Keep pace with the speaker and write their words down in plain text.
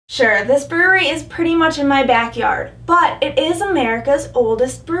Sure, this brewery is pretty much in my backyard, but it is America's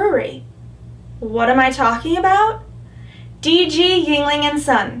oldest brewery. What am I talking about? DG Yuengling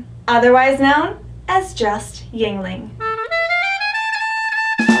Son, otherwise known as just Yuengling.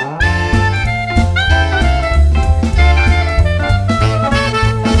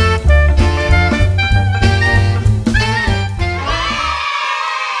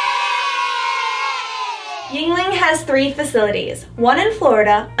 Yuengling has 3 facilities, one in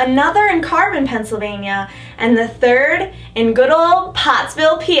Florida, another in Carbon, Pennsylvania, and the third in good old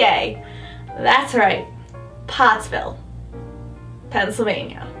Pottsville, PA. That's right, Pottsville,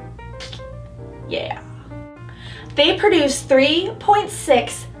 Pennsylvania. Yeah. They produce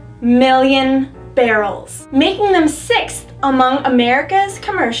 3.6 million barrels, making them 6th among America's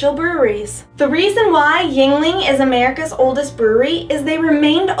commercial breweries. The reason why Yuengling is America's oldest brewery is they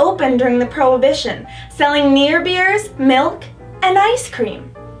remained open during the Prohibition, selling near beers, milk, and ice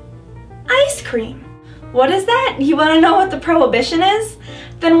cream. Ice cream! What is that? You want to know what the Prohibition is?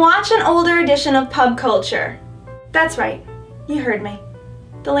 Then watch an older edition of Pub Culture. That's right, you heard me.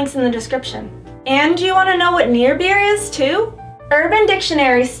 The link's in the description. And do you want to know what near beer is too? Urban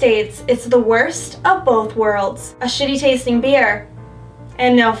Dictionary states it's the worst of both worlds. A shitty tasting beer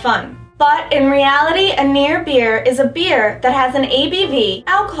and no fun. But in reality, a near beer is a beer that has an ABV,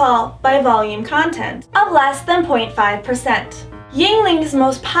 alcohol by volume content, of less than 0.5%. Yuengling's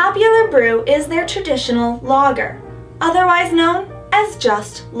most popular brew is their traditional lager, otherwise known as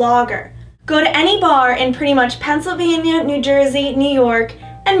just lager. Go to any bar in pretty much Pennsylvania, New Jersey, New York,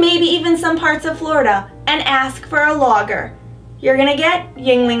 and maybe even some parts of Florida and ask for a lager. You're gonna get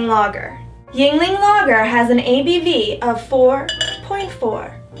Yuengling Lager. Yuengling Lager has an ABV of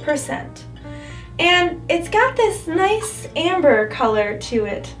 4.4%. And it's got this nice amber color to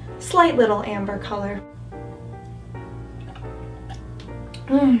it. Slight little amber color.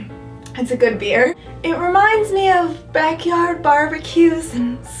 It's a good beer. It reminds me of backyard barbecues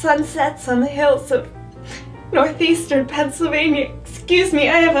and sunsets on the hills of northeastern Pennsylvania. Excuse me,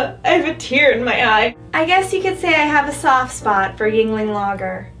 I have a tear in my eye. I guess you could say I have a soft spot for Yuengling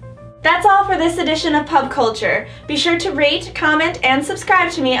Lager. That's all for this edition of Pub Culture. Be sure to rate, comment, and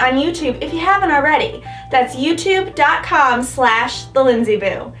subscribe to me on YouTube if you haven't already. That's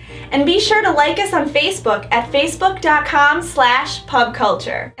youtube.com/TheLindsayBoo. And be sure to like us on Facebook at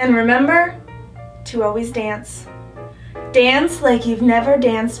facebook.com/pubculture. And remember to always dance. Dance like you've never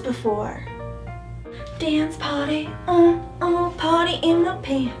danced before. Dance party, party in my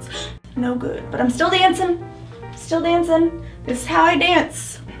pants. No good, but I'm still dancing. Still dancing. This is how I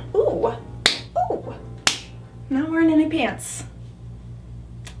dance. Ooh, ooh. Not wearing any pants.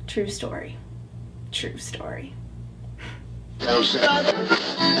 True story. True story.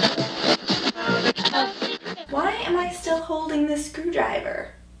 Why am I still holding this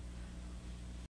screwdriver?